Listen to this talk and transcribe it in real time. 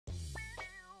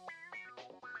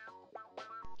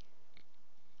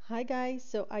Hi guys,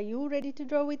 so are you ready to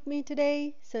draw with me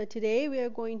today? So today we are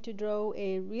going to draw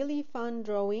a really fun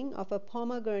drawing of a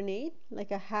pomegranate,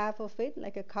 like a half of it,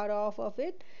 like a cut off of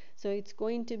it. So it's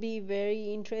going to be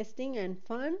very interesting and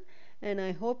fun, and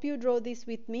I hope you draw this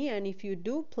with me, and if you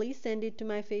do, please send it to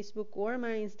my Facebook or my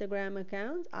Instagram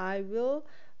account. I will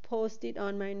post it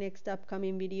on my next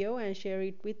upcoming video and share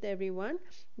it with everyone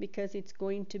because it's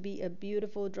going to be a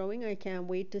beautiful drawing. I can't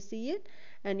wait to see it.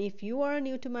 And if you are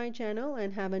new to my channel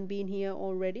and haven't been here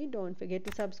already, don't forget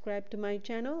to subscribe to my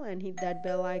channel and hit that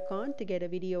bell icon to get a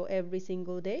video every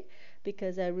single day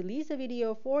because I release a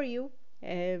video for you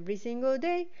every single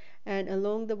day. And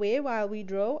along the way, while we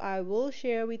draw, I will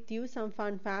share with you some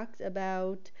fun facts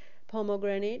about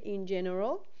pomegranate in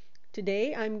general.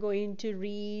 Today I'm going to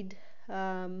read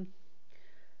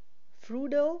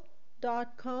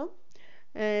Fruidle.com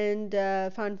and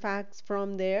fun facts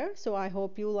from there, so I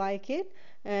hope you like it.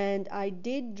 And I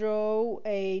did draw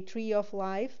a tree of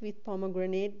life with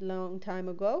pomegranate long time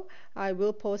ago. I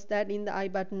will post that in the I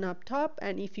button up top,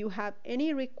 and if you have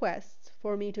any requests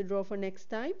for me to draw for next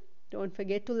time, don't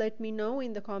forget to let me know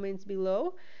in the comments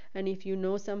below. And if you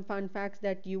know some fun facts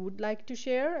that you would like to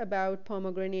share about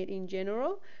pomegranate in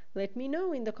general, let me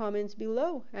know in the comments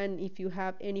below. And if you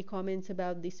have any comments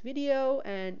about this video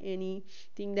and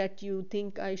anything that you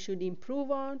think I should improve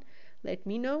on, let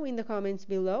me know in the comments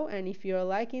below. And if you're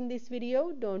liking this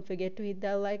video, don't forget to hit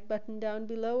that like button down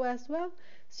below as well.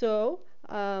 So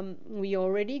we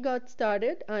already got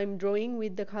started. I'm drawing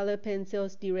with the color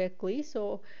pencils directly.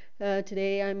 So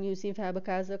today I'm using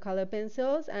Faber-Castell color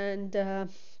pencils and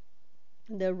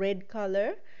the red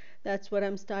color. That's what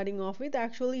I'm starting off with.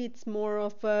 Actually, it's more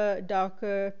of a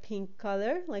darker pink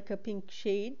color, like a pink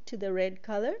shade to the red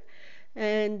color.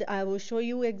 And I will show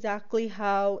you exactly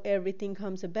how everything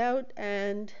comes about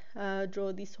and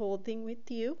draw this whole thing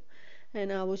with you.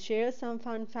 And I will share some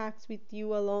fun facts with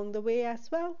you along the way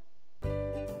as well.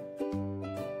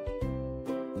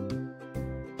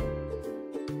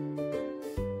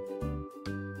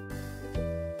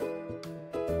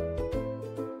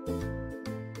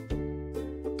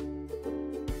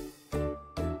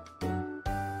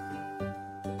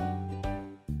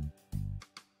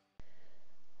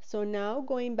 So now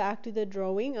going back to the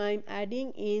drawing, I'm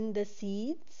adding in the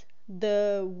seeds.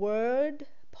 The word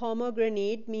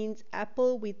pomegranate means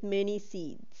apple with many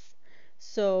seeds.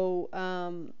 So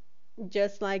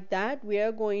just like that, we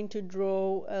are going to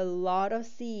draw a lot of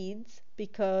seeds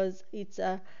because it's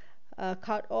a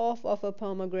cut off of a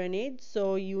pomegranate.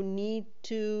 So you need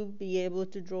to be able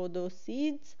to draw those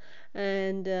seeds.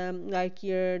 And like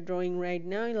you're drawing right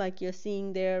now, like you're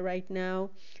seeing there right now,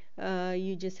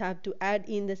 you just have to add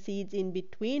in the seeds in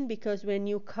between because when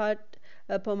you cut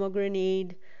a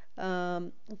pomegranate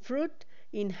fruit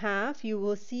in half, you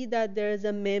will see that there's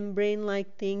a membrane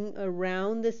like thing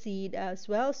around the seed as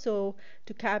well. So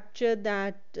to capture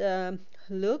that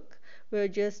look, we're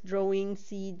just drawing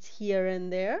seeds here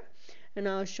and there, and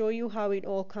I'll show you how it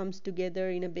all comes together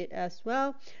in a bit as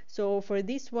well. So for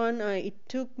this one, it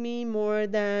took me more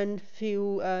than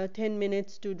 10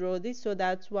 minutes to draw this, so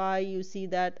that's why you see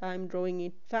that I'm drawing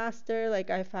it faster, like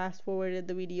I fast forwarded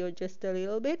the video just a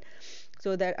little bit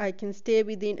so that I can stay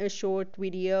within a short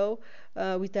video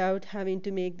without having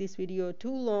to make this video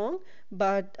too long.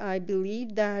 But I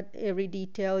believe that every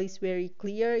detail is very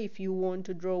clear if you want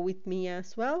to draw with me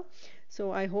as well,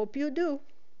 so I hope you do.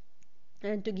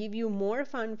 And to give you more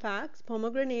fun facts,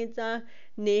 pomegranates are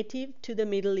native to the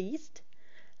Middle East,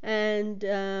 and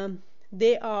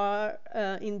they are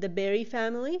in the berry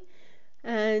family,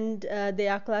 and they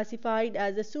are classified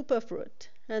as a superfruit.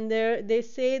 And they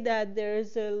say that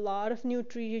there's a lot of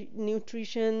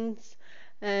nutritions,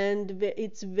 and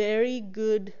it's very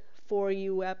good for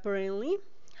you apparently.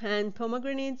 And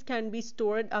pomegranates can be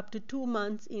stored up to 2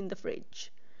 months in the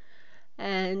fridge,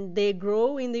 and they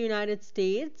grow in the United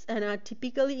States and are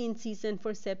typically in season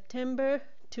for September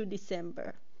to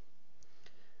December.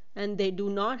 And they do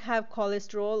not have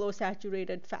cholesterol or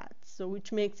saturated fats, so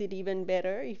which makes it even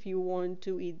better if you want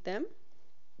to eat them.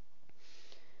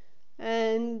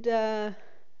 And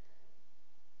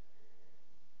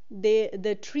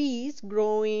the trees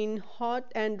grow in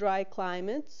hot and dry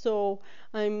climates. So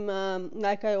I'm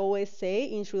like I always say,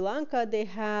 in Sri Lanka they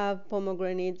have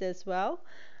pomegranates as well.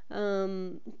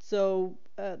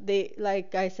 They,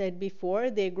 like I said before,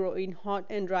 they grow in hot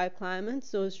and dry climates.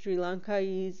 So Sri Lanka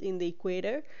is in the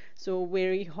equator, so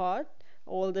very hot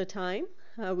all the time,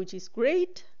 which is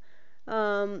great.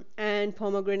 And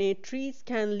pomegranate trees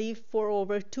can live for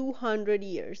over 200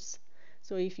 years.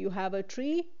 So if you have a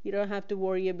tree, you don't have to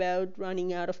worry about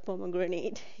running out of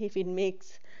pomegranate if it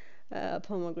makes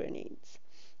pomegranates.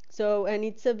 So, and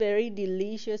it's a very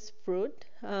delicious fruit.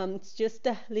 It's just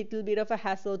a little bit of a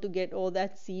hassle to get all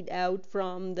that seed out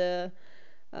from the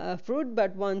fruit,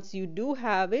 but once you do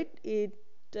have it, it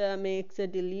makes a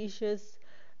delicious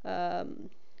um,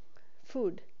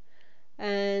 food.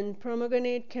 And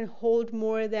pomegranate can hold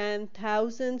more than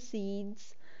 1,000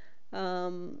 seeds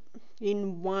um,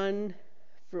 in one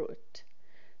fruit.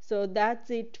 So that's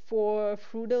it for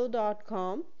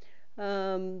fruidle.com.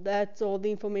 That's all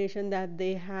the information that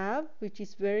they have, which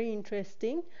is very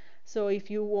interesting. So if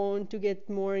you want to get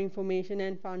more information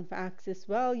and fun facts as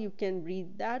well, you can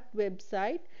read that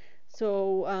website.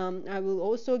 So I will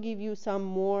also give you some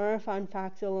more fun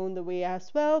facts along the way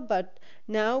as well. But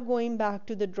now going back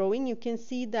to the drawing, you can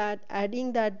see that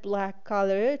adding that black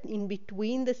color in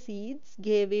between the seeds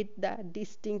gave it that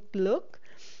distinct look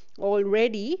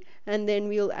already, and then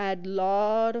we'll add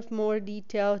lot of more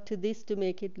detail to this to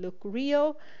make it look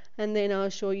real, and then I'll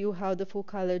show you how the full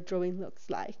color drawing looks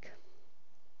like.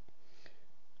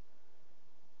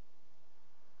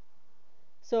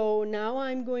 So now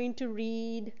I'm going to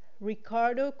read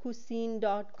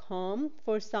ricardocuisine.com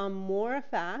for some more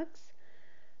facts.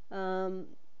 um,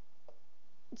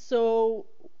 so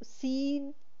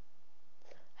seeds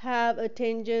have a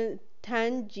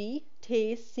tangy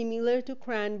taste similar to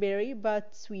cranberry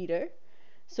but sweeter.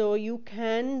 So you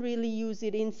can really use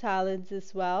it in salads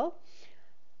as well.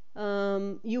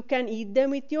 You can eat them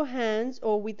with your hands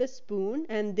or with a spoon,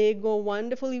 and they go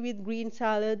wonderfully with green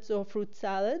salads or fruit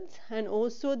salads. And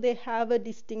also, they have a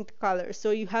distinct color.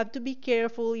 So you have to be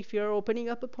careful if you're opening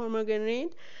up a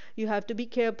pomegranate. You have to be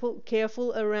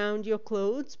careful around your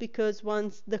clothes, because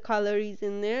once the color is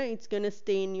in there, it's gonna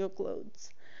stain your clothes.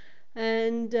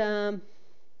 And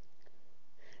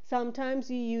sometimes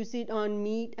you use it on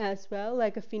meat as well,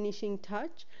 like a finishing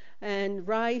touch. And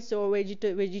rice or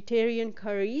vegetarian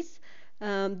curries,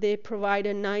 they provide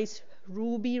a nice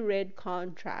ruby red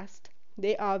contrast.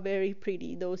 They are very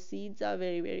pretty. Those seeds are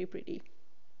very, very pretty.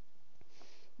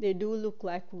 They do look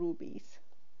like rubies.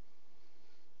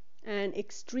 An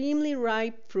extremely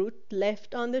ripe fruit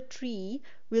left on the tree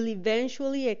will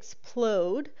eventually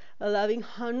explode, allowing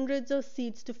hundreds of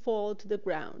seeds to fall to the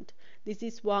ground. This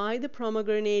is why the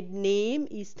pomegranate name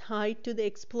is tied to the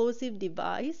explosive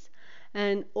device,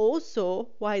 and also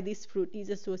why this fruit is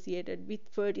associated with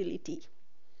fertility.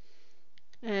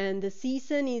 And the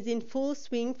season is in full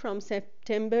swing from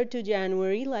September to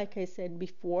January, like I said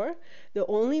before. The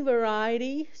only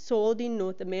variety sold in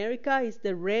North America is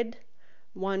the red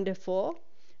wonderful.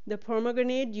 The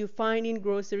pomegranate you find in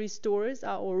grocery stores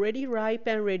are already ripe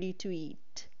and ready to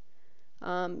eat.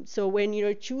 So when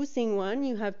you're choosing one,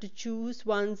 you have to choose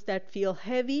ones that feel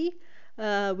heavy,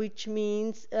 which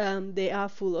means they are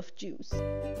full of juice.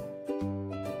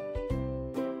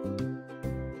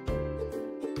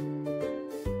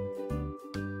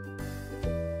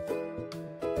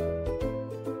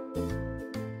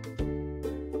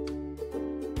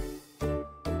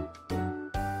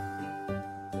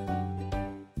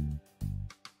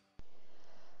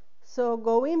 So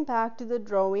going back to the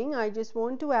drawing, I just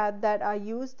want to add that I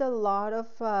used a lot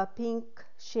of pink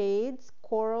shades,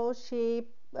 coral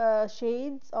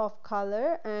shades of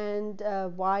color, and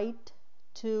white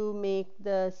to make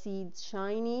the seeds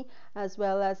shiny, as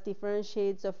well as different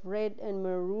shades of red and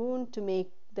maroon to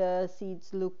make the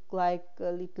seeds look like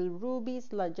little rubies,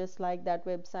 just like that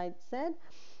website said,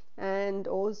 and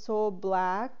also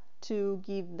black to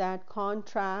give that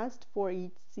contrast for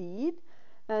each seed.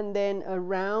 And then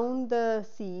around the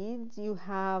seeds you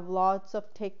have lots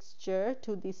of texture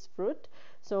to this fruit,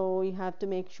 so you have to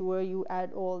make sure you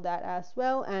add all that as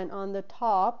well. And on the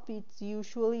top, it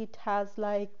has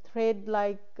like thread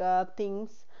like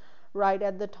things right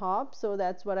at the top, so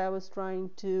that's what I was trying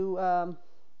to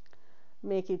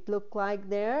make it look like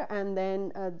there. And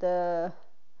then the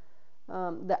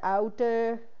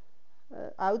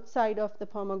outside of the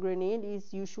pomegranate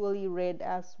is usually red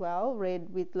as well,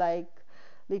 red with like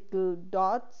little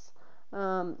dots,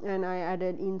 and I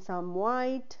added in some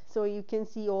white, so you can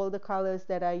see all the colors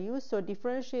that I use. So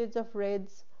different shades of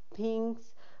reds,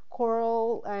 pinks,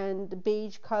 coral and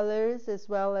beige colors, as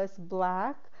well as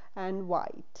black and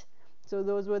white. So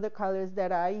those were the colors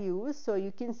that I used. So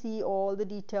you can see all the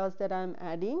details that I'm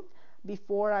adding.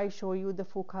 Before I show you the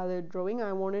full color drawing,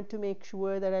 I wanted to make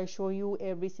sure that I show you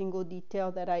every single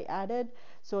detail that I added,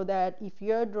 so that if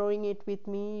you're drawing it with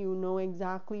me, you know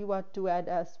exactly what to add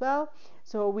as well.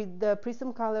 So with the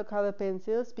Prismacolor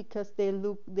pencils, because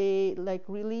they like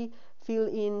really fill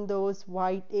in those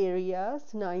white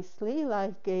areas nicely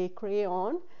like a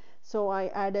crayon, so I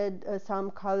added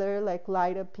some color like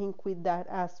lighter pink with that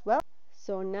as well.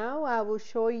 So now I will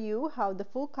show you how the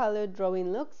full color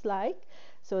drawing looks like.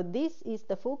 So this is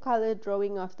the full color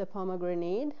drawing of the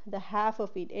pomegranate, the half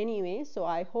of it anyway. So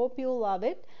I hope you love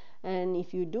it. And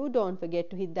if you do, don't forget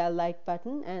to hit that like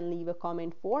button and leave a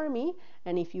comment for me.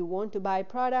 And if you want to buy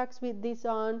products with this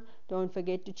on, don't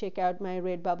forget to check out my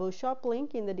Redbubble shop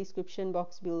link in the description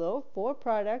box below for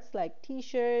products like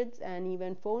t-shirts and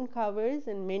even phone covers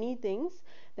and many things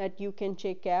that you can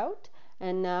check out.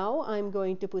 And now I'm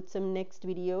going to put some next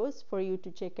videos for you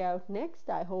to check out next.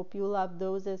 I hope you love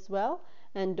those as well.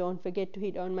 And don't forget to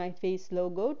hit on my face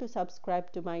logo to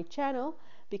subscribe to my channel,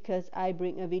 because I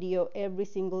bring a video every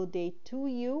single day to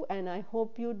you, and I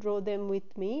hope you draw them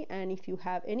with me. And if you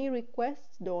have any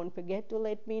requests, don't forget to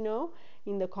let me know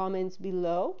in the comments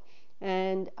below.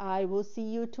 And I will see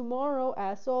you tomorrow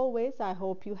as always. I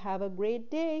hope you have a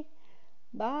great day.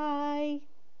 Bye.